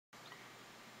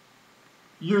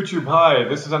YouTube, hi,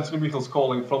 this is Anthony Michels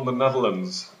calling from the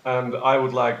Netherlands, and I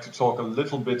would like to talk a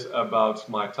little bit about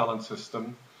my talent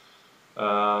system,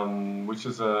 which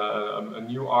is a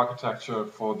new architecture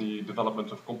for the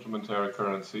development of complementary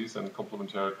currencies. And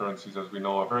complementary currencies, as we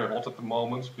know, are very hot at the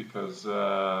moment because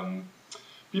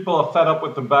people are fed up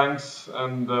with the banks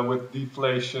and with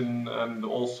deflation, and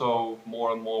also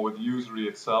more and more with usury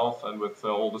itself and with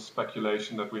all the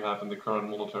speculation that we have in the current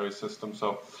monetary system.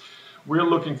 So we're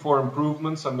looking for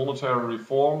improvements and monetary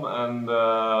reform, and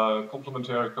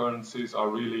complementary currencies are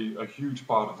really a huge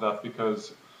part of that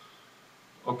because,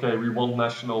 okay, we want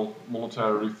national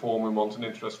monetary reform, we want an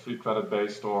interest-free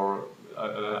credit-based, or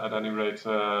at any rate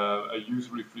a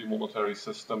usury-free monetary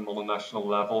system on a national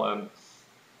level, and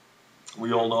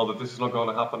we all know that this is not going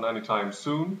to happen anytime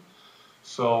soon.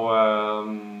 So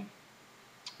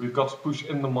we've got to push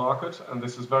in the market, and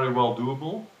this is very well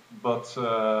doable. But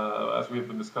as we have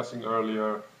been discussing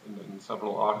earlier in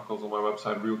several articles on my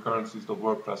website,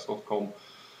 realcurrencies.wordpress.com,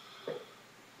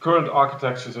 current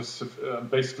architectures are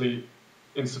basically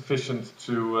insufficient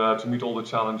to meet all the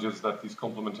challenges that these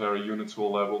complementary units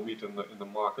will meet in the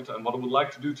market. And what I would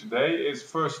like to do today is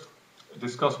first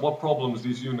discuss what problems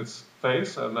these units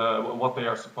face and what they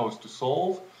are supposed to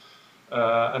solve.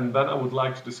 And then I would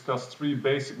like to discuss three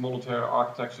basic monetary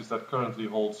architectures that currently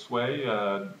hold sway: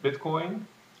 Bitcoin,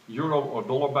 euro or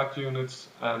dollar-backed units,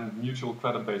 and mutual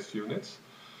credit-based units.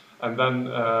 And then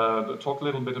talk a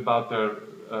little bit about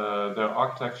their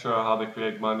architecture, how they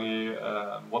create money,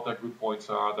 what their good points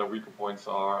are, their weaker points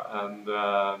are, and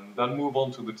then move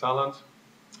on to the talent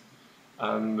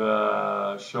and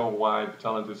show why the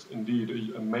talent is indeed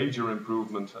a major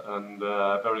improvement and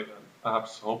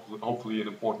perhaps hopefully an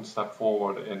important step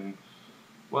forward in,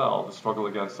 well, the struggle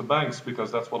against the banks, because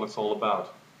that's what it's all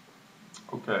about.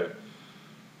 Okay.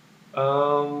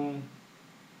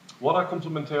 What are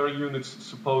complementary units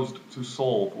supposed to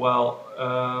solve? Well,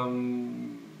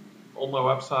 on my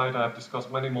website I have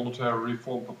discussed many monetary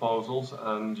reform proposals,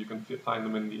 and you can find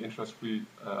them in the interest-free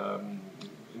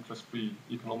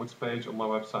economics page on my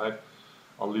website.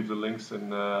 I'll leave the links in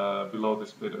below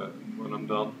this bit when I'm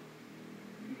done.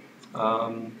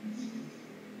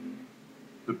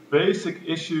 The basic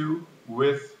issue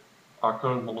with our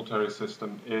current monetary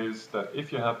system is that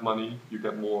if you have money, you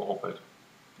get more of it.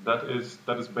 That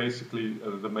is basically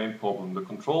the main problem. The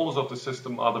controllers of the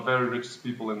system are the very richest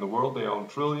people in the world. They own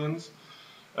trillions.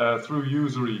 Through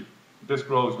usury, this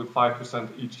grows with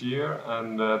 5% each year,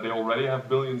 and they already have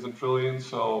billions and trillions,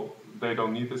 so they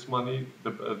don't need this money.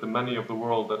 The many of the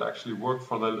world that actually work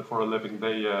for a living,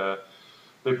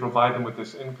 they provide them with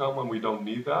this income, and we don't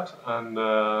need that. And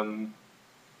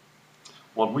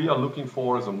what we are looking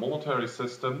for is a monetary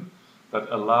system that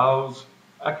allows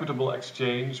equitable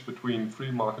exchange between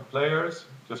free market players,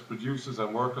 just producers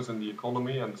and workers in the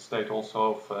economy, and the state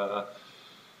also,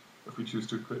 if we choose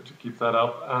to keep that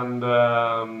up. And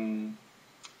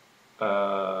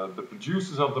the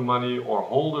producers of the money or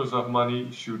holders of money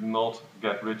should not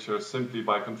get richer simply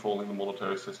by controlling the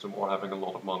monetary system or having a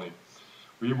lot of money.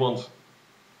 We want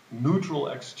neutral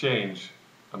exchange,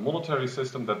 a monetary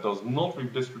system that does not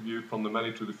redistribute from the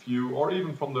many to the few, or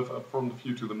even from the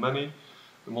few to the many.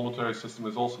 The monetary system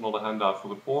is also not a handout for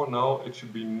the poor. No, it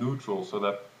should be neutral, so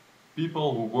that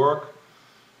people who work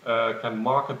can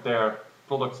market their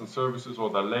products and services or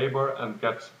their labor and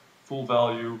get full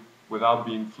value without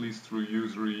being fleeced through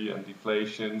usury and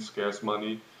deflation, scarce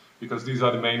money, because these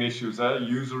are the main issues.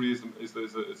 Usury is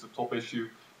a top issue.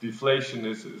 Deflation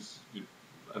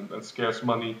and scarce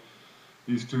money.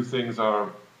 These two things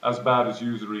are as bad as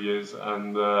usury is,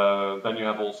 and then you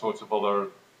have all sorts of other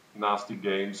nasty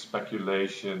games,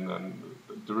 speculation and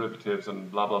derivatives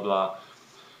and blah blah blah.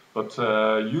 But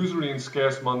usury and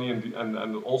scarce money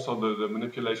and also the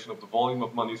manipulation of the volume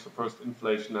of money, so first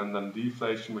inflation and then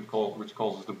deflation, which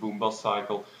causes the boom-bust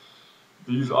cycle.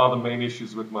 These are the main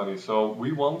issues with money. So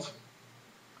we want,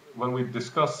 when we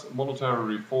discuss monetary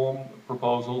reform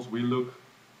proposals, we look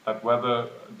at whether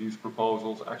these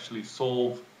proposals actually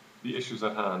solve the issues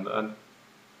at hand. And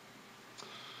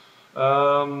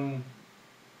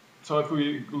so if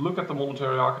we look at the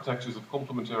monetary architectures of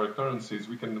complementary currencies,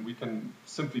 we can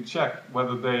simply check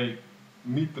whether they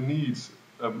meet the needs,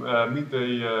 meet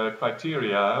the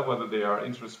criteria, whether they are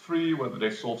interest-free, whether they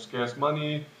solve scarce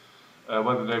money,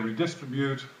 whether they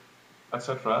redistribute,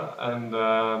 etc. And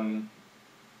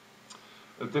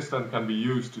this then can be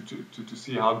used to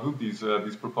see how good these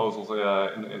proposals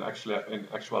in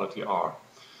actuality are.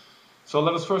 So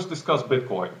let us first discuss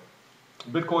Bitcoin.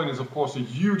 Bitcoin is of course a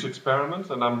huge experiment,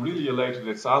 and I'm really elated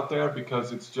it's out there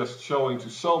because it's just showing to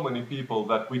so many people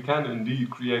that we can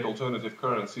indeed create alternative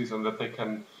currencies and that they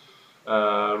can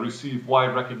receive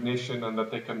wide recognition and that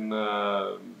they can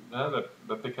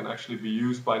that they can actually be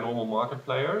used by normal market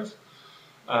players.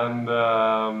 And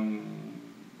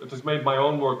it has made my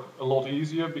own work a lot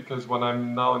easier, because when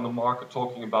I'm now in the market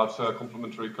talking about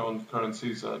complementary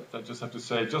currencies, I just have to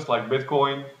say, just like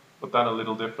Bitcoin, but then a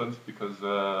little different, because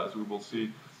as we will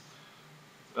see,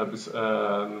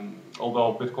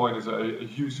 although Bitcoin is a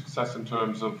huge success in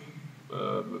terms of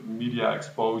media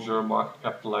exposure, market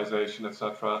capitalization,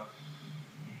 etc.,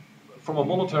 from a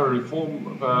monetary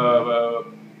reform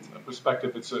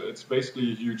perspective, it's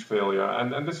basically a huge failure.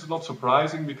 And this is not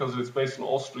surprising, because it's based on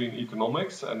Austrian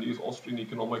economics, and these Austrian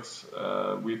economics,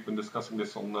 we've been discussing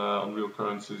this on Real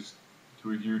Currencies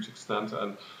to a huge extent,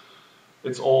 and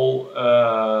it's all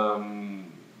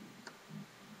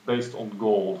based on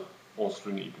gold,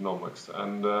 Austrian economics.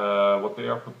 And what they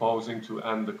are proposing to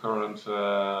end the current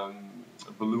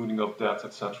ballooning of debt,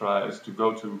 etc., is to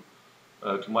go to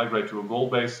migrate to a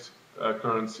gold-based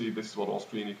currency. This is what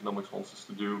Austrian economics wants us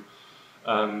to do.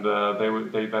 And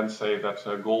they then say that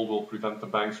gold will prevent the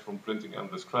banks from printing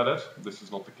endless credit. This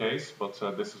is not the case, but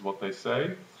this is what they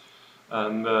say.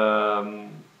 And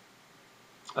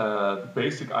the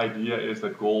basic idea is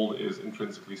that gold is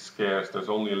intrinsically scarce. There's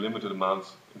only a limited amount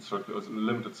in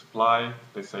limited supply.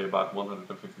 They say about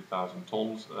 150,000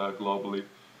 tons globally.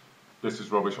 This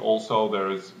is rubbish also. There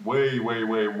is way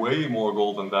more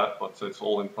gold than that, but it's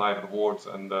all in private hoards,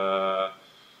 and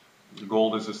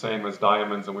gold is the same as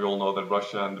diamonds, and we all know that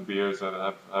Russia and the Beers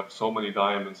have so many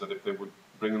diamonds that if they would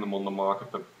bring them on the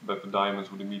market, that the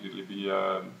diamonds would immediately be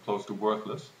close to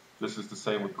worthless. This is the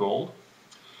same with gold.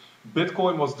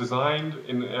 Bitcoin was designed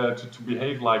to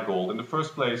behave like gold. In the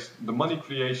first place, the money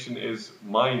creation is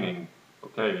mining.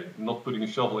 Okay, not putting a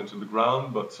shovel into the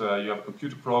ground, but you have a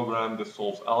computer program that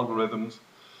solves algorithms.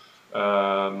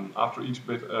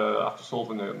 After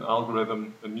solving an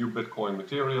algorithm, a new Bitcoin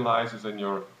materializes in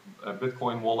your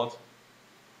Bitcoin wallet,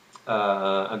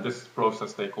 and this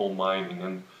process they call mining.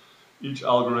 And each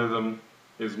algorithm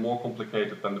is more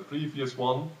complicated than the previous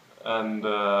one, and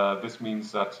this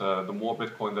means that the more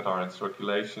Bitcoin that are in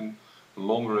circulation, the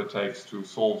longer it takes to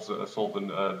solve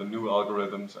the new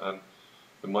algorithms, and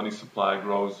the money supply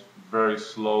grows very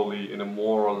slowly in a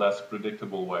more or less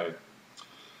predictable way.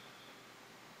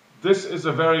 This is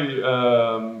a very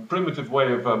primitive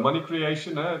way of money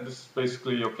creation. This is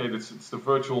basically, okay, it's the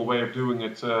virtual way of doing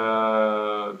it.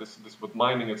 But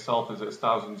mining itself is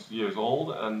thousands of years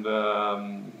old, and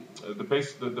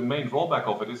the main drawback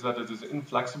of it is that it is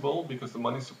inflexible, because the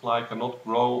money supply cannot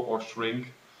grow or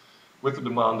shrink with the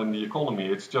demand in the economy.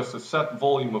 It's just a set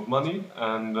volume of money,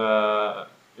 and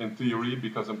in theory,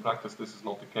 because in practice this is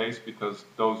not the case, because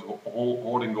those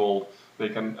hoarding gold, they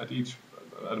can at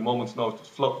a moment's notice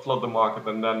flood the market,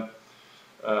 and then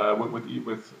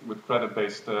with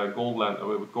credit-based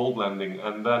gold lending,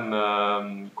 and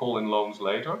then call in loans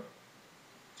later.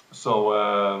 So,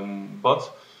 but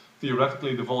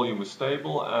theoretically the volume is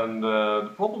stable, and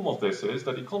the problem of this is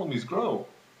that economies grow.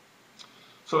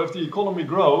 So if the economy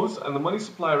grows and the money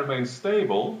supply remains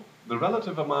stable, the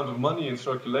relative amount of money in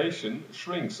circulation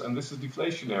shrinks, and this is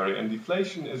deflationary. And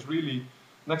deflation is really,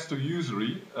 next to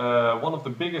usury, one of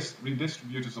the biggest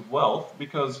redistributors of wealth,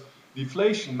 because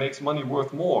deflation makes money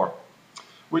worth more,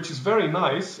 which is very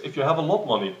nice if you have a lot of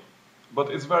money,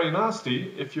 but it's very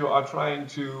nasty if you are trying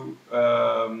to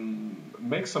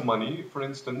make some money, for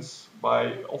instance,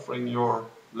 by offering your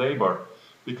labor.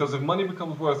 Because if money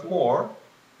becomes worth more,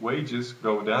 wages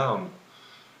go down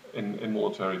in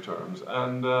monetary terms.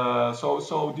 And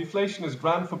so deflation is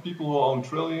grand for people who own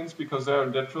trillions, because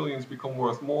their trillions become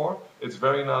worth more. It's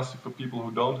very nasty for people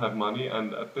who don't have money,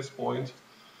 and at this point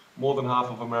more than half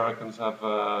of Americans have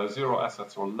 0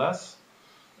 assets or less.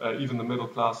 Even the middle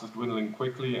class is dwindling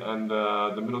quickly, and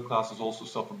the middle classes also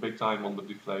suffer big time on the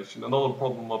deflation. Another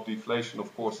problem of deflation,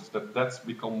 of course, is that debts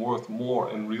become worth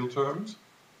more in real terms,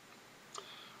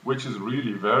 which is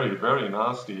really very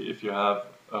nasty if you have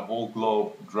a whole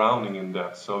globe drowning in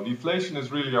debt. So deflation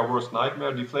is really our worst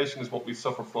nightmare. Deflation is what we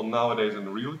suffer from nowadays in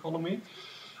the real economy.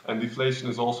 And deflation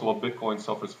is also what Bitcoin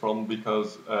suffers from,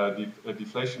 because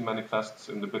deflation manifests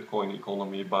in the Bitcoin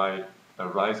economy by a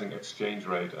rising exchange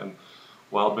rate. And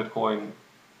while Bitcoin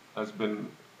has been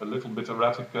a little bit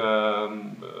erratic,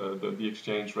 the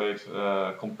exchange rate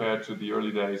compared to the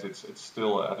early days, it's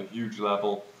still at a huge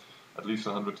level, at least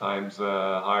 100 times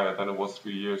higher than it was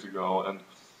 3 years ago. And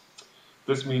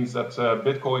this means that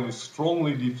Bitcoin is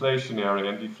strongly deflationary,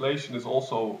 and deflation is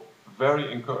also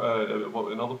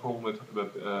another problem with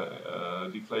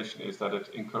deflation is that it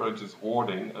encourages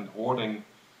hoarding, and hoarding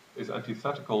is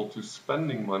antithetical to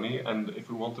spending money. And if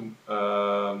we want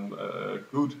a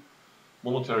good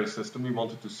monetary system, we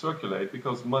want it to circulate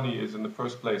because money is in the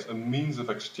first place a means of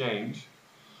exchange,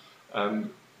 and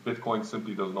Bitcoin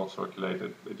simply does not circulate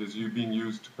it. It is being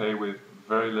used to pay with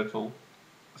very little,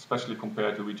 especially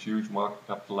compared to its huge market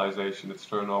capitalization. Its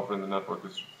turnover in the network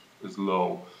is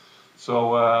low.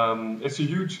 So it's a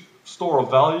huge store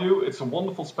of value. It's a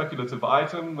wonderful speculative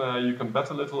item. You can bet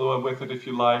a little with it if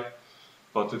you like,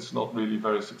 but it's not really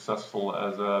very successful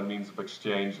as a means of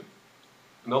exchange.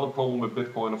 Another problem with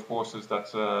Bitcoin, of course, is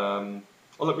that,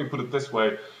 well, let me put it this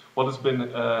way. What has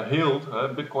been hailed,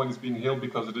 Bitcoin is being hailed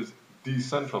because it is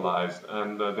decentralized,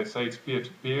 and they say it's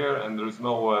peer-to-peer and there is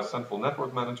no central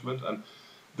network management, and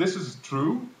this is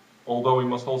true, although we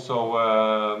must also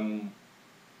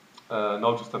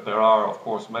notice that there are, of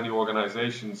course, many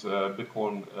organizations,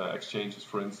 Bitcoin exchanges,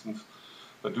 for instance,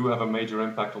 that do have a major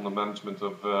impact on the management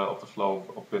of the flow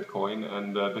of Bitcoin,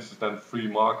 and this is then free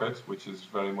market, which is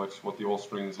very much what the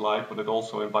Austrians like, but it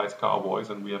also invites cowboys,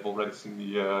 and we have already seen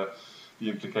the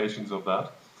implications of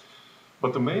that.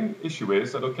 But the main issue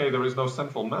is that, okay, there is no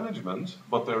central management,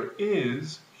 but there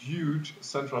is huge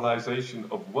centralization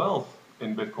of wealth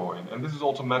in Bitcoin, and this is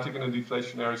automatic in a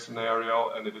deflationary scenario,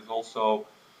 and it is also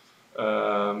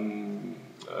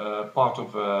part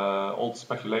of all the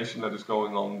speculation that is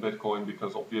going on in Bitcoin,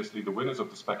 because obviously the winners of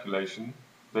the speculation,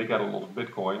 they get a lot of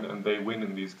Bitcoin and they win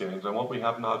in these games. And what we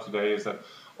have now today is that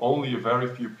only a very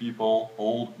few people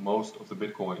hold most of the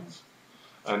Bitcoins.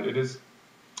 And it is,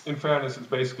 in fairness, it's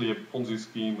basically a Ponzi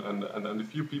scheme, and the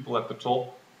few people at the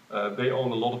top, they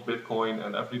own a lot of Bitcoin,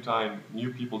 and every time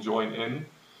new people join in,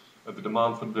 the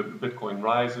demand for Bitcoin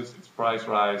rises, its price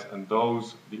rises, and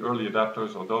those, the early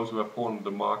adapters, or those who have cornered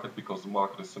the market because the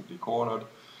market is simply cornered,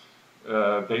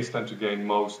 they stand to gain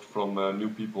most from new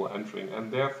people entering,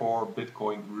 and therefore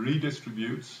Bitcoin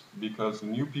redistributes, because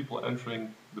new people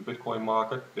entering the Bitcoin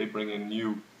market, they bring in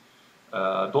new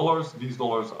dollars. These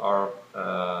dollars are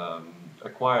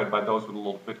acquired by those with a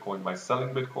lot of Bitcoin by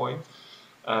selling Bitcoin.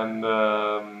 And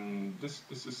this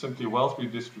is simply wealth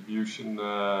redistribution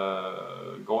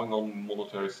going on in the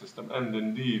monetary system. And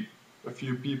indeed, a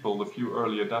few people, the few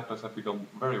early adapters, have become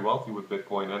very wealthy with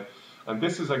Bitcoin. And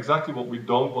this is exactly what we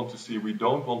don't want to see. We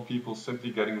don't want people simply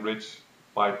getting rich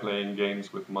by playing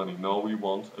games with money. No, we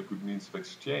want a good means of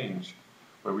exchange,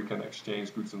 where we can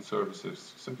exchange goods and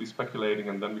services. Simply speculating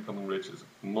and then becoming rich is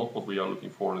not what we are looking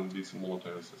for in a decent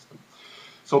monetary system.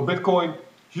 So Bitcoin,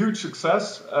 huge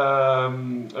success,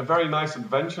 a very nice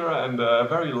adventure, and a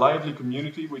very lively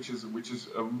community, which is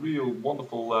a real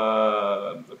wonderful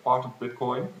part of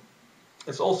Bitcoin.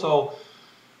 It's also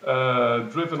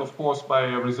driven, of course, by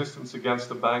a resistance against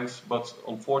the banks, but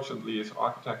unfortunately its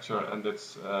architecture and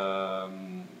its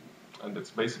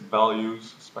basic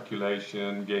values,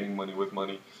 speculation, gaining money with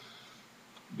money,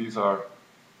 these are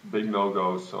big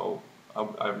no-goes, so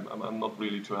I'm not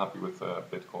really too happy with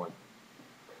Bitcoin.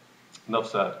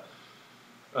 Enough said.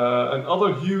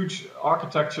 Another huge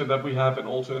architecture that we have in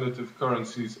alternative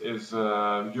currencies is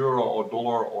euro or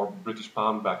dollar or British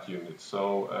pound backed units.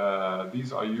 So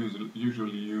these are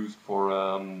usually used for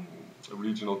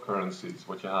regional currencies.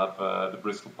 What you have, the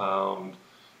Bristol pound.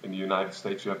 In the United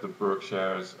States you have the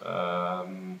Berkshires.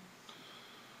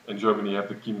 In Germany you have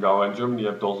the Chiemgauer. In Germany you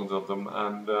have dozens of them.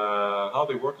 And how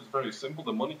they work is very simple.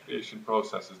 The money creation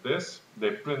process is this.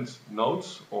 They print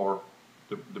notes, or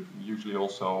usually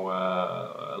also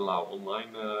allow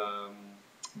online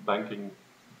banking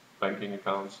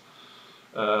accounts,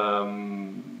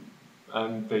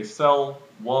 and they sell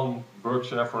one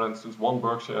Berkshire, for instance. One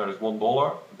Berkshire is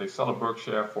 $1. They sell a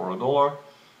Berkshire for $1.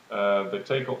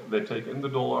 They take in the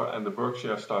dollar, and the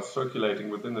Berkshire starts circulating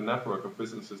within the network of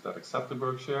businesses that accept the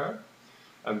Berkshire.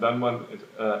 And then when it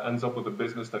ends up with a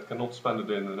business that cannot spend it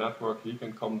in the network, he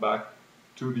can come back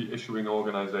to the issuing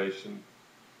organization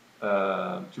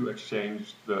to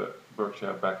exchange the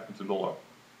Berkshire back into dollar,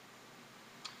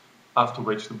 after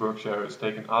which the Berkshire is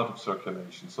taken out of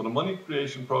circulation. So the money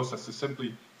creation process is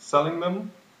simply selling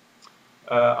them,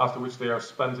 after which they are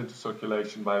spent into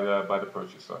circulation by the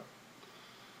purchaser.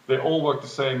 They all work the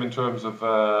same in terms of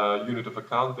unit of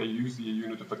account. They use the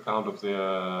unit of account of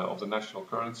the national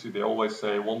currency. They always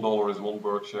say $1 is one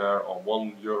Berkshire, or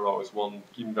 €1 is one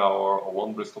Chiemgauer, or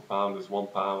one Bristol pound is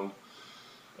 £1.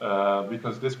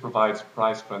 Because this provides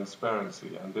price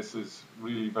transparency, and this is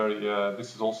really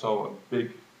this is also a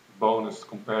big bonus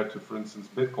compared to, for instance,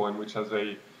 Bitcoin, which has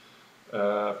a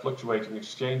fluctuating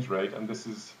exchange rate, and this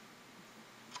is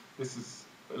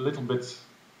a little bit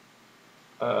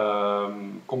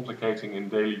complicating in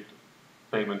daily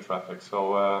payment traffic.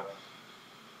 So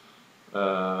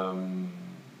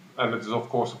And it is of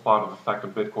course a part of the fact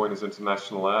that Bitcoin is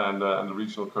international, and the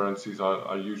regional currencies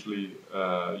are usually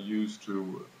used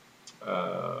to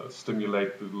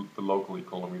stimulate the local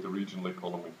economy, the regional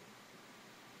economy.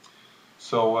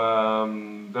 So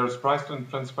there is price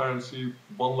transparency.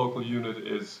 One local unit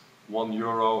is €1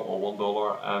 or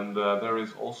 $1, and there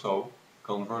is also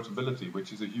convertibility,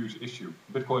 which is a huge issue.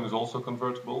 Bitcoin is also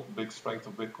convertible, big strength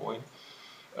of Bitcoin.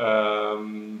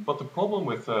 But the problem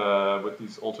with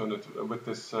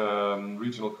this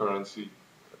regional currency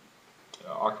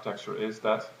architecture is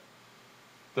that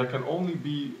there can only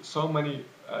be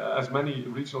as many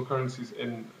regional currencies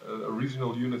in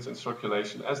regional units in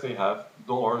circulation as they have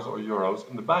dollars or euros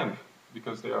in the bank,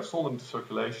 because they are sold into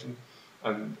circulation,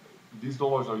 and these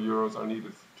dollars or euros are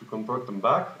needed to convert them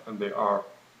back, and they are,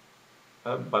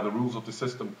 by the rules of the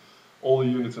system, all the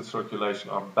units in circulation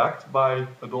are backed by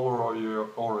a dollar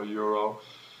or a euro,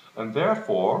 and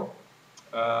therefore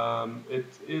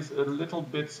it is a little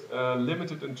bit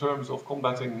limited in terms of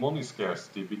combating money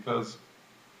scarcity, because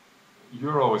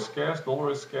euro is scarce,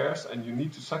 dollar is scarce, and you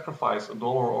need to sacrifice a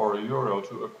dollar or a euro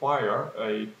to acquire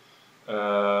a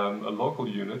local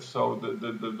unit. So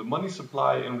the money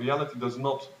supply in reality does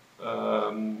not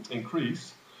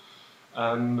increase,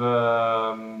 and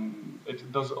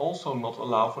it does also not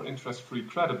allow for interest-free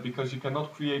credit, because you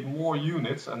cannot create more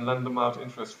units and lend them out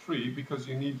interest-free, because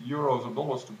you need euros or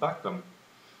dollars to back them.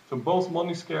 So both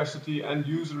money scarcity and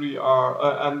usury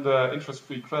and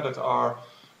interest-free credit are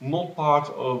not part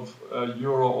of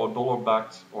euro or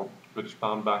dollar-backed or British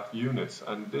pound-backed units,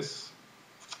 and this,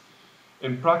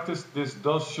 in practice, this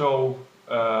does show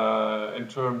in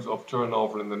terms of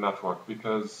turnover in the network,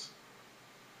 because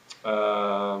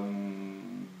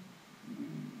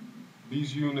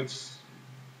these units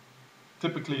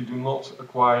typically do not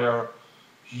acquire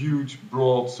huge,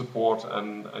 broad support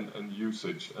and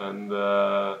usage, and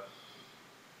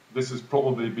this is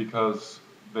probably because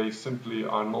they simply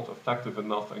are not effective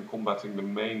enough in combating the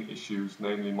main issues,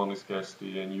 namely money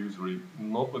scarcity and usury,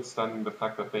 notwithstanding the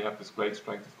fact that they have this great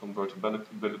strength of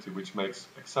convertibility, which makes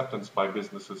acceptance by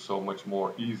businesses so much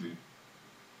more easy.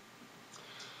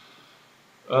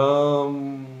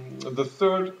 The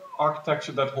third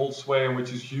architecture that holds sway and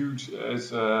which is huge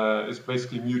is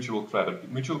basically mutual credit.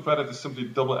 Mutual credit is simply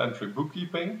double entry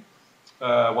bookkeeping.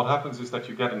 What happens is that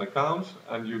you get an account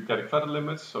and you get a credit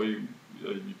limit, so you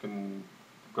can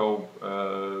go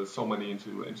so much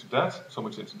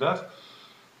into debt.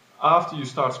 After you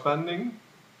start spending,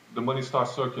 the money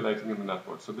starts circulating in the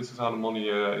network. So this is how the money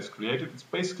is created. It's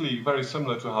basically very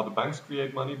similar to how the banks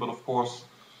create money, but of course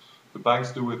the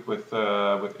banks do it with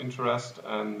interest,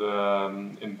 and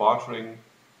in bartering,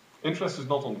 interest is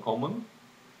not uncommon,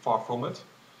 far from it.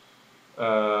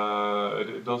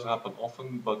 It does happen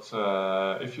often, but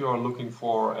if you are looking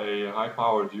for a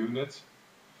high-powered unit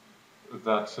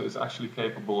that is actually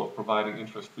capable of providing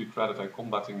interest-free credit and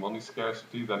combating money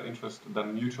scarcity,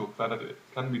 then mutual credit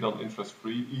can be done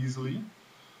interest-free easily,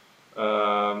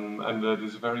 and it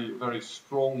is a very, very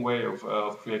strong way of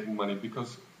creating money,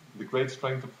 because the great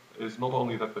strength is not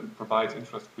only that it provides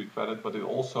interest-free credit, but it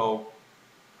also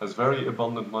has very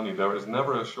abundant money. There is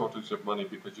never a shortage of money,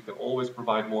 because you can always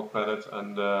provide more credit,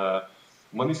 and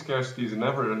money scarcity is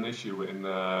never an issue in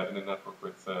a network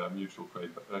with mutual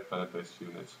credit-based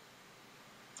units.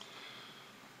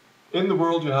 In the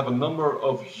world, you have a number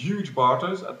of huge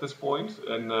barters at this point.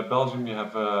 In Belgium, you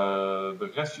have the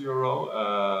Res Euro.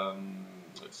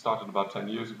 It started about 10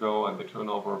 years ago, and they turn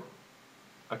over,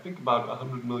 I think, about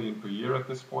 100 million per year at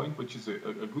this point, which is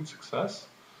a good success.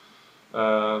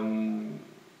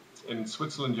 In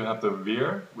Switzerland, you have the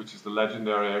Weer, which is the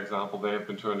legendary example. They have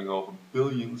been turning over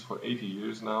billions for 80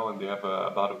 years now, and they have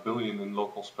about $1 billion in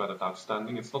local spread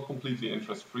outstanding. It's not completely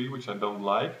interest-free, which I don't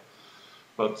like,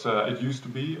 but it used to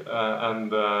be.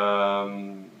 And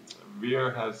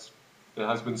Weer has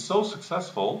been so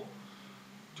successful,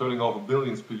 turning over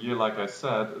billions per year, like I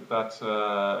said, that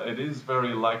it is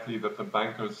very likely that the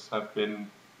bankers have been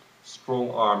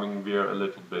strong-arming Weer a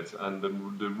little bit. And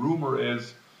the rumor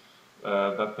is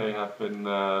that they have been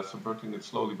subverting it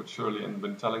slowly but surely, and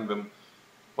been telling them,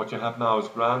 what you have now is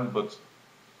grand, but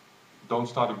don't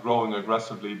start growing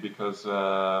aggressively, because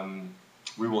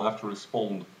we will have to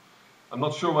respond. I'm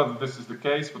not sure whether this is the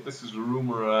case, but this is a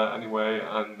rumor anyway,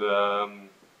 and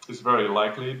it's very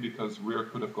likely, because Weer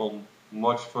could have gone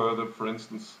much further. For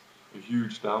instance, a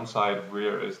huge downside of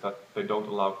Weer is that they don't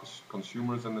allow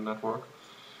consumers in the network.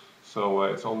 So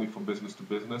it's only for business to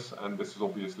business, and this is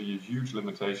obviously a huge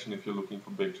limitation if you're looking for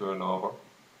big turnover.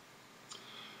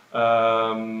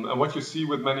 And what you see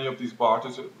with many of these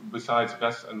barters, besides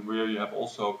RES and WEIR, you have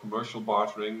also commercial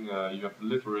bartering. You have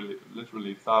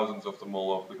literally thousands of them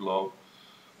all over the globe,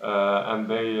 and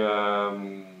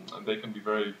they can be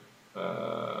very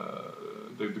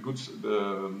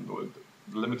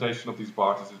the limitation of these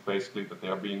barters is basically that they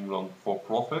are being run for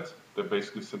profit. They're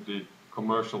basically simply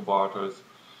commercial barters,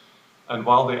 and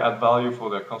while they add value for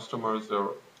their customers, they're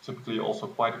typically also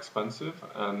quite expensive,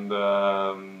 and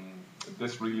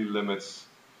this really limits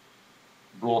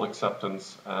broad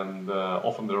acceptance, and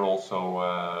often they're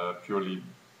also purely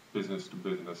business to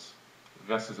business.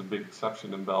 RES is a big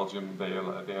exception in Belgium.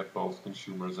 They have both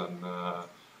consumers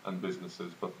and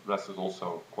businesses, but RES is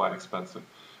also quite expensive.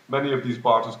 Many of these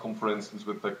barters come, for instance,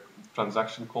 with the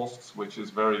transaction costs, which is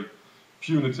very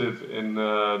punitive in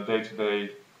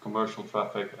day-to-day commercial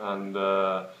traffic, and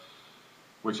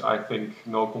which I think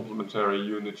no complementary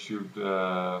unit should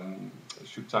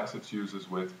tax its users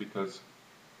with, because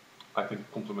I think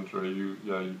complementary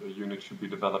units should be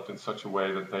developed in such a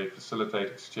way that they facilitate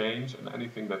exchange, and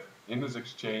anything that hinders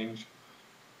exchange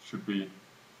should be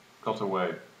cut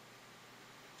away.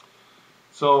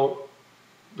 So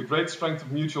the great strength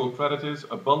of mutual credit is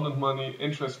abundant money,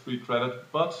 interest-free credit,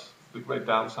 but the great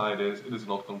downside is it is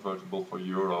not convertible for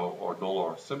euro or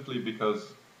dollar, simply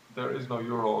because there is no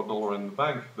euro or dollar in the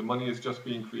bank. The money is just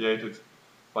being created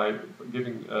by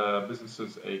giving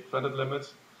businesses a credit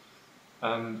limit,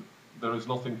 and there is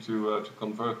nothing to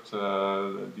convert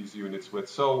these units with.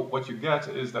 So what you get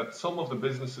is that some of the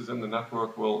businesses in the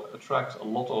network will attract a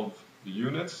lot of the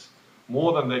units,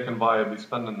 more than they can viably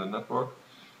spend in the network,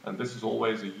 and this is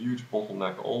always a huge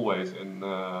bottleneck, always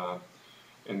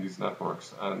in these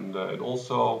networks, and it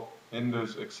also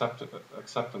hinders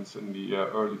acceptance in the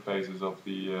early phases of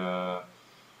the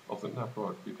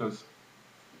network, because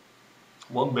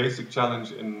one basic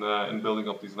challenge in building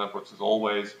up these networks is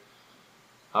always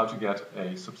how to get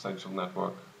a substantial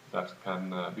network that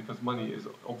can, because money is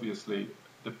obviously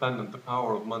dependent, the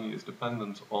power of money is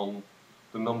dependent on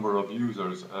the number of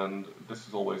users, and this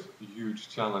is always a huge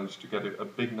challenge to get a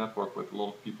big network with a lot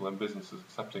of people and businesses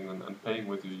accepting and paying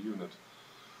with your unit.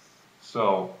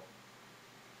 So,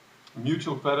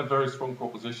 mutual credit, very strong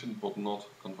proposition, but not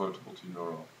convertible to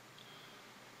euro.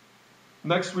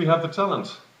 Next we have the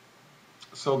talent.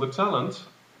 So the talent,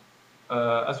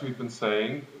 as we've been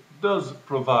saying, does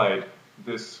provide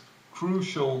this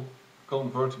crucial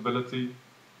convertibility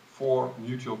for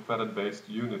mutual credit-based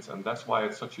units, and that's why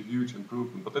it's such a huge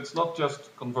improvement. But it's not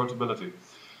just convertibility.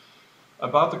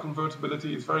 About the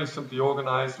convertibility, it's very simply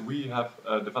organized. We have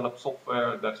developed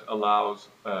software that allows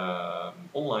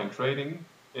online trading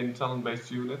in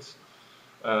talent-based units.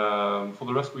 For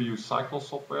the rest, we use Cyclos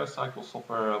software. Cyclos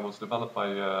software was developed by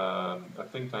a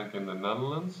think tank in the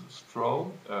Netherlands,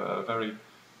 STRO, a very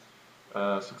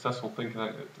successful think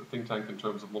tank in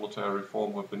terms of monetary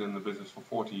reform, who have been in the business for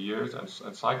 40 years, and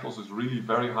Cyclos is really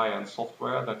very high-end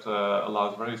software that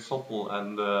allows very subtle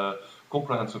and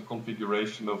comprehensive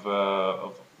configuration of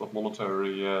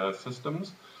monetary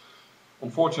systems.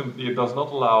 Unfortunately, it does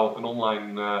not allow an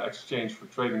online exchange for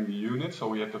trading the unit, so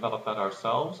we have developed that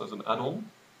ourselves as an add-on.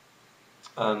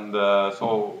 And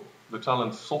so the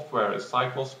talent software is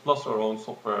Cyclos plus our own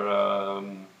software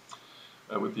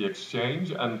with the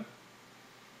exchange. And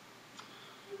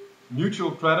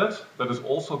mutual credit that is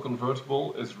also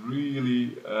convertible is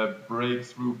really a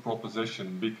breakthrough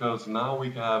proposition, because now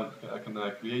we can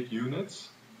create units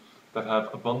that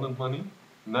have abundant money,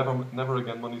 never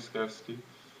again money scarcity,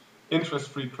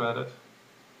 interest-free credit,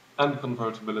 and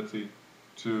convertibility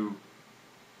to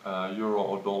euro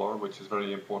or dollar, which is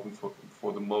very important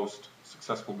for the most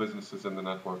successful businesses in the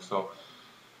network. So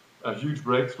a huge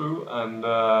breakthrough, and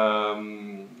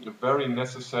very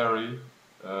necessary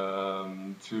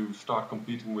to start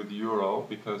competing with the euro,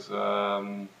 because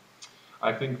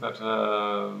I think that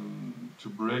to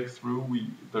break through,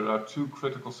 there are two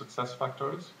critical success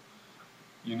factors.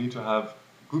 You need to have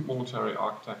good monetary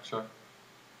architecture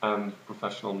and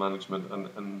professional management,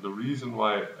 and the reason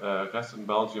why RES in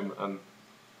Belgium and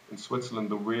in Switzerland,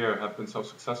 the WEIR, have been so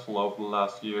successful over the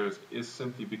last years is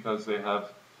simply because they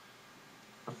have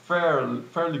a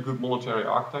fairly good monetary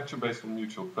architecture based on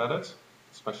mutual credit.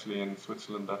 Especially in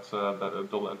Switzerland, that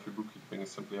double entry bookkeeping is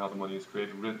simply how the money is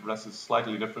created. RES is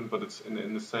slightly different, but it's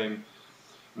in the same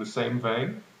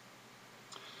vein.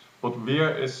 But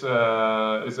WEIR is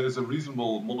a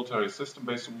reasonable monetary system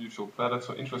based on mutual credit,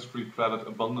 so interest-free credit,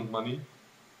 abundant money,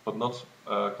 but not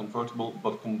convertible,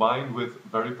 but combined with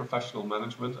very professional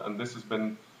management, and this has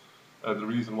been the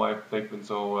reason why they've been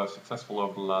so successful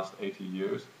over the last 80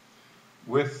 years.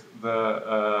 With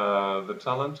the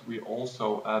talent, we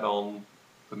also add on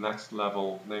the next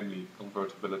level, namely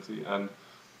convertibility. And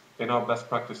in our best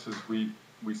practices, we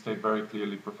state very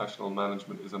clearly professional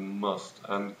management is a must.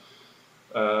 And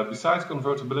besides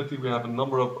convertibility, we have a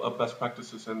number of best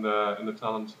practices in the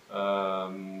talent,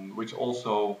 which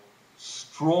also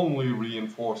strongly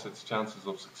reinforce its chances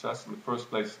of success. In the first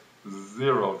place,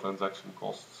 zero transaction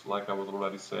costs, like I was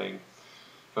already saying.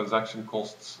 Transaction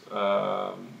costs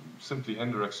simply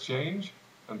hinder exchange,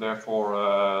 and therefore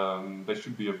they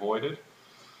should be avoided.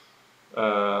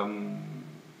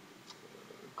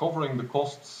 Covering the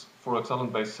costs for a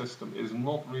talent-based system is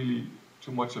not really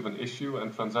too much of an issue,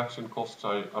 and transaction costs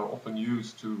are often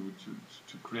used to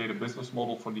create a business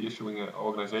model for the issuing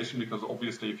organization, because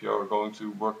obviously if you're going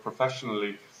to work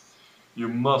professionally, you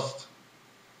must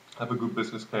have a good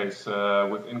business case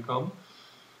with income.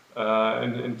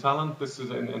 In talent, this is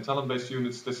in talent-based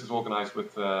units. This is organized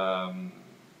with a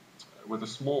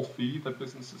small fee that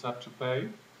businesses have to pay.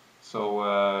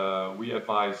 So we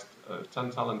advised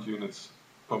 10 talent units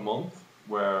per month,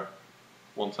 where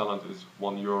one talent is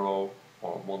 €1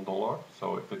 or $1.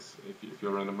 So if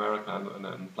you're in America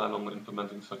and plan on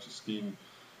implementing such a scheme,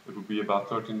 it would be about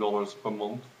 $13 per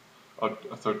month, or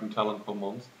 13 talent per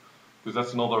month. Because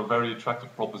that's another very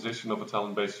attractive proposition of a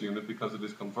talent-based unit, because it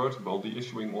is convertible. The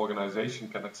issuing organization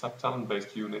can accept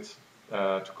talent-based units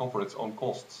to cover its own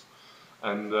costs,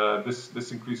 and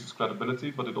this increases credibility,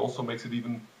 but it also makes it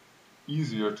even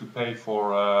easier to pay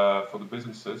for the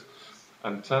businesses.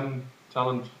 And 10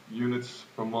 talent units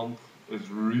per month is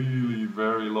really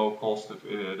very low cost.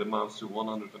 It amounts to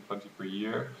 120 per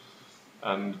year,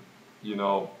 and you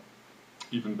know,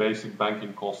 even basic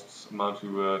banking costs amount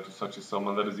to such a sum,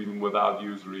 and that is even without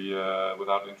usury,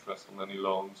 without interest on any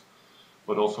loans.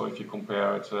 But also if you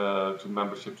compare it to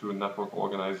membership to a network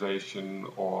organization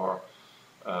or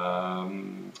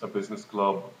a business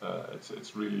club,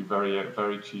 it's really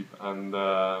very cheap. And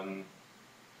the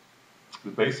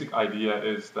basic idea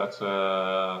is that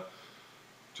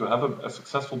to have a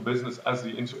successful business as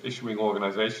the issuing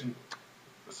organization,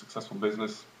 a successful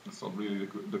business, that's not really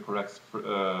the correct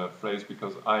phrase,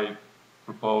 because I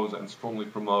propose and strongly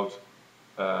promote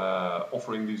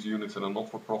offering these units in a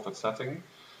not-for-profit setting.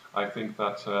 I think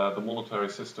that the monetary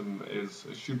system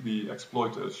should be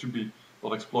exploited, should be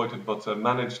not exploited, but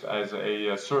managed as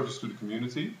a service to the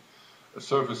community, a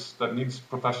service that needs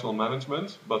professional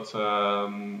management. But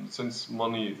since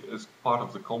money is part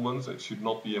of the commons, it should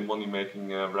not be a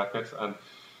money-making racket. And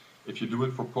if you do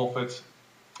it for profit,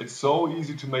 it's so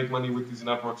easy to make money with these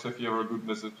networks if you're a good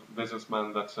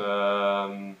businessman that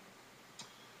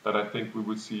I think we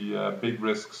would see big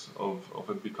risks of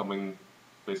it becoming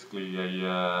basically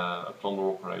a plunder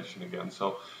operation again.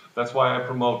 So that's why I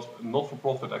promote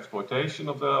not-for-profit exploitation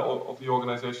of the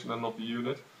organization and not the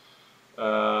unit.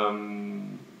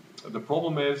 The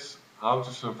problem is how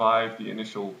to survive the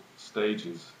initial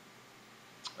stages.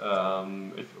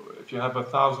 If you have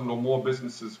 1,000 or more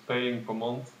businesses paying per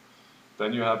month,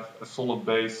 then you have a solid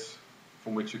base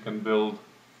from which you can build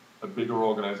a bigger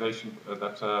organization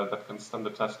that can stand the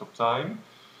test of time.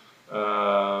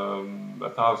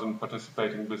 1,000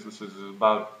 participating businesses is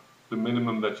about the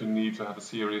minimum that you need to have a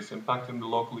serious impact in the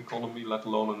local economy, let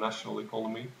alone a national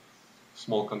economy.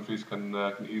 Small countries can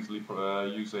easily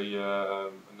use a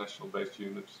national-based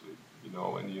unit. You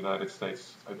know, in the United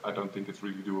States, I don't think it's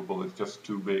really doable. It's just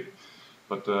too big.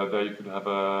 But there you could have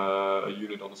a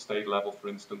unit on a state level, for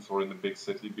instance, or in a big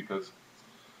city, because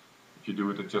if you do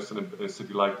it just in a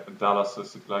city like Dallas,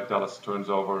 turns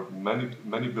over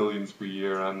many billions per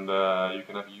year, and you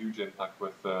can have a huge impact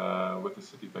with a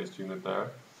city-based unit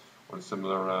there, or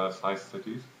similar sized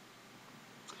cities.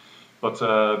 But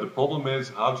the problem is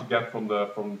how to get from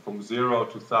 0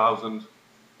 to 1,000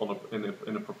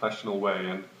 in a professional way,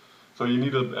 and so you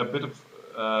need a bit of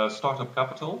startup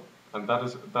capital. And that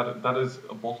is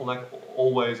a bottleneck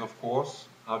always, of course,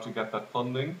 how to get that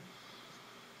funding.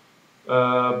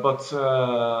 But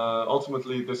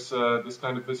ultimately, this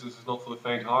kind of business is not for the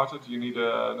faint-hearted. You need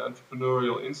an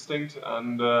entrepreneurial instinct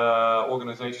and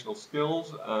organizational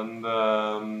skills. And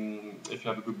if you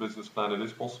have a good business plan, it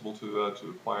is possible to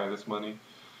acquire this money.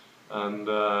 And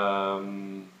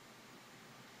the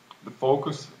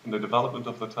focus in the development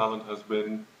of the talent has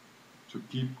been to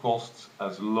keep costs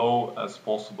as low as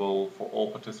possible for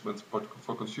all participants. But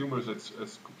for consumers,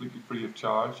 it's completely free of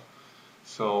charge.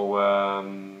 So a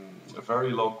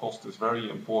very low cost is very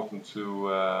important to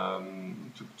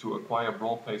acquire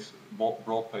broad-based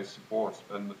support.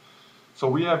 And so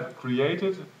we have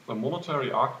created a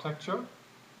monetary architecture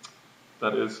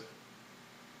that is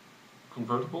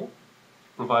convertible,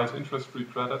 provides interest-free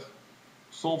credit,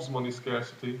 solves money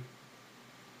scarcity,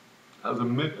 has a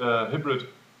hybrid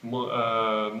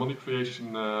money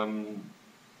creation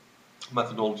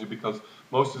methodology, because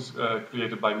most is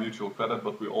created by mutual credit,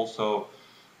 but we also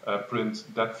print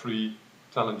debt-free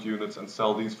talent units and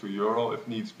sell these for euro if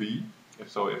needs be.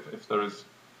 If there is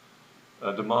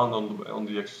a demand on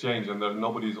the exchange and that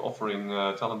nobody is offering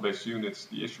talent-based units,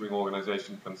 the issuing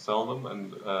organization can sell them,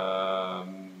 and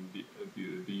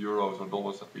the euros or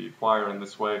dollars that we acquire in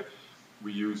this way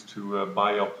we use to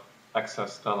buy up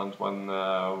excess talent when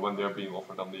they are being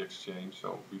offered on the exchange.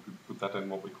 So we could put that in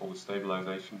what we call the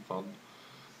stabilization fund,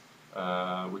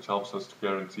 which helps us to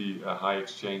guarantee a high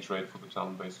exchange rate for the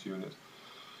talent-based unit.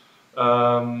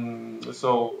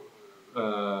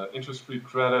 Interest-free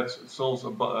credit, it solves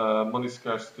money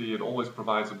scarcity, it always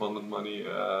provides abundant money,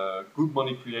 good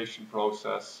money creation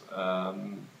process,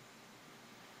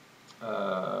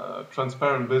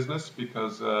 transparent business,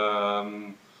 because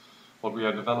what we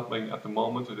are developing at the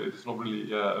moment, it is not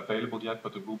really available yet,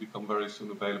 but it will become very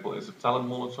soon available, is a talent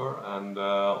monitor, and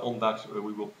on that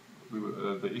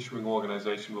the issuing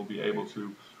organization will be able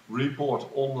to report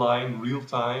online, real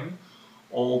time,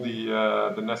 all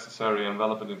the necessary and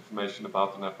relevant information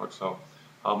about the network. So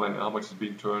how much is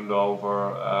being turned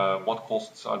over, what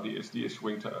costs is the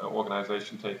issuing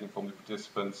organization taking from the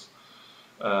participants,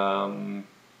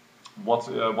 what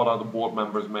are the board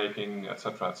members making,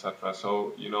 etc., etc.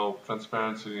 So, you know,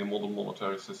 transparency in a modern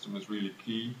monetary system is really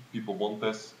key. People want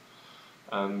this,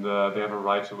 and they have a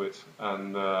right to it,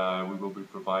 and we will be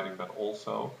providing that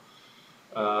also.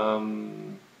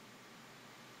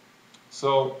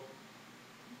 So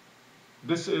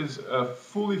this is a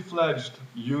fully fledged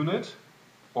unit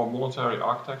or monetary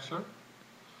architecture,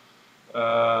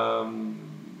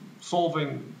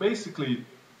 solving basically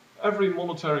every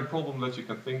monetary problem that you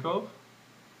can think of.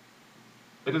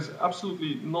 It is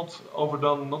absolutely not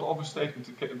overdone, not overstated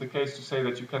the case to say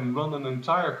that you can run an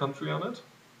entire country on it.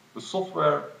 The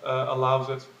software allows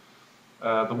it,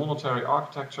 the monetary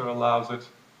architecture allows it,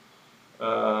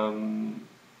 and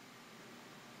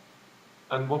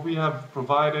what we have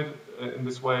provided in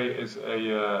this way is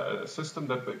a system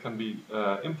that can be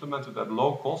implemented at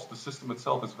low cost. The system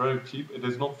itself is very cheap. It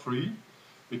is not free,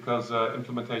 because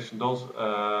implementation does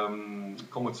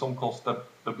come with some costs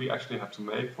that we actually have to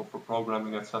make for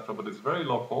programming, etc. But it's very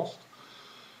low cost.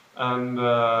 And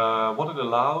what it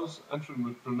allows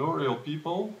entrepreneurial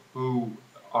people who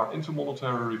are into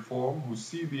monetary reform, who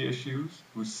see the issues,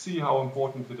 who see how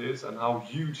important it is and how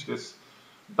huge this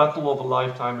battle of a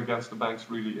lifetime against the banks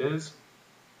really is,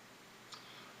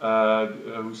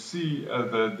 who see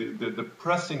the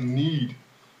pressing need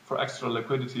for extra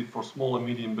liquidity for small and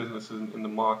medium businesses in the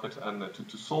market, and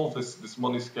to solve this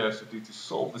money scarcity, to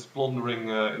solve this plundering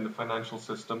in the financial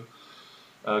system,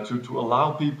 to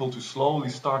allow people to slowly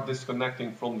start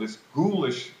disconnecting from this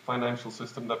ghoulish financial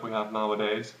system that we have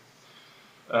nowadays.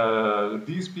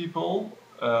 These people,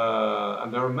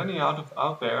 and there are many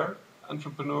out there,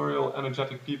 entrepreneurial,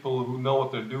 energetic people who know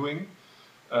what they're doing,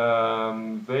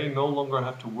 they no longer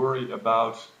have to worry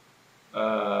about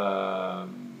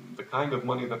the kind of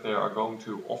money that they are going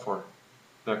to offer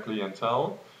their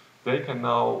clientele. They can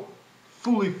now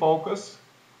fully focus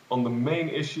on the main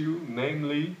issue,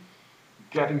 namely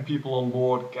getting people on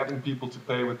board, getting people to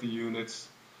pay with the units,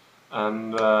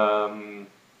 and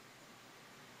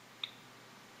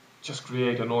just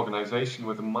create an organization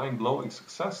with a mind-blowing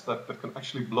success that can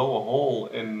actually blow a hole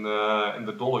in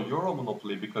the dollar-euro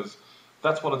monopoly, because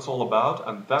that's what it's all about,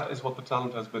 and that is what the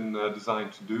talent has been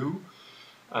designed to do.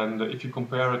 And if you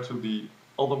compare it to the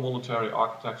other monetary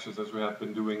architectures as we have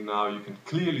been doing now, you can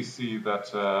clearly see that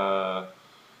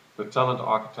the talent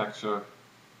architecture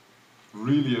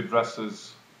really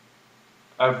addresses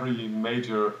every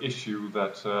major issue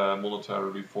that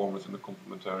monetary reformers in the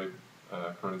complementary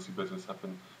currency business have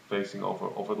been facing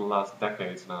over the last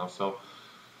decades now. So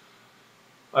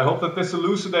I hope that this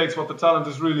elucidates what the talent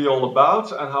is really all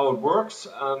about and how it works.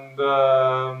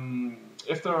 And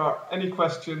if there are any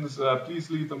questions, please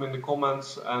leave them in the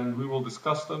comments and we will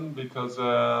discuss them, because there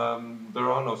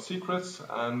are no secrets.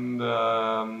 And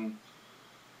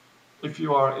if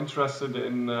you are interested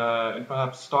in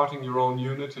perhaps starting your own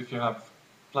unit, if you have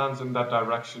plans in that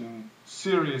direction,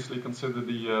 seriously consider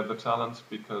the talent,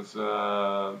 because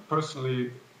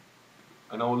personally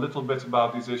I know a little bit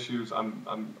about these issues.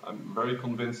 I'm very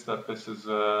convinced that this is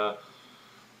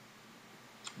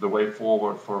the way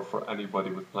forward for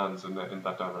anybody with plans in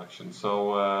that direction.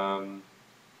 So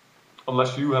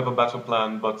unless you have a better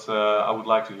plan, but I would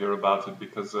like to hear about it,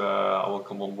 because I will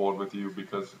come on board with you,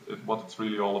 because what it's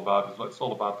really all about is it's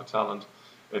all about the talent.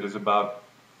 It is about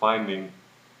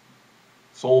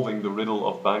solving the riddle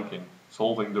of banking,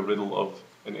 solving the riddle of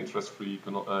an interest-free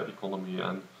economy,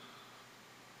 and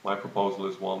my proposal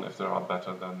is one. If there are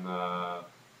better, then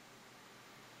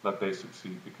let they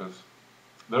succeed, because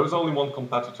there is only one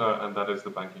competitor, and that is the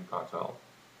banking cartel.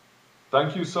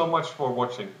 Thank you so much for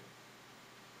watching.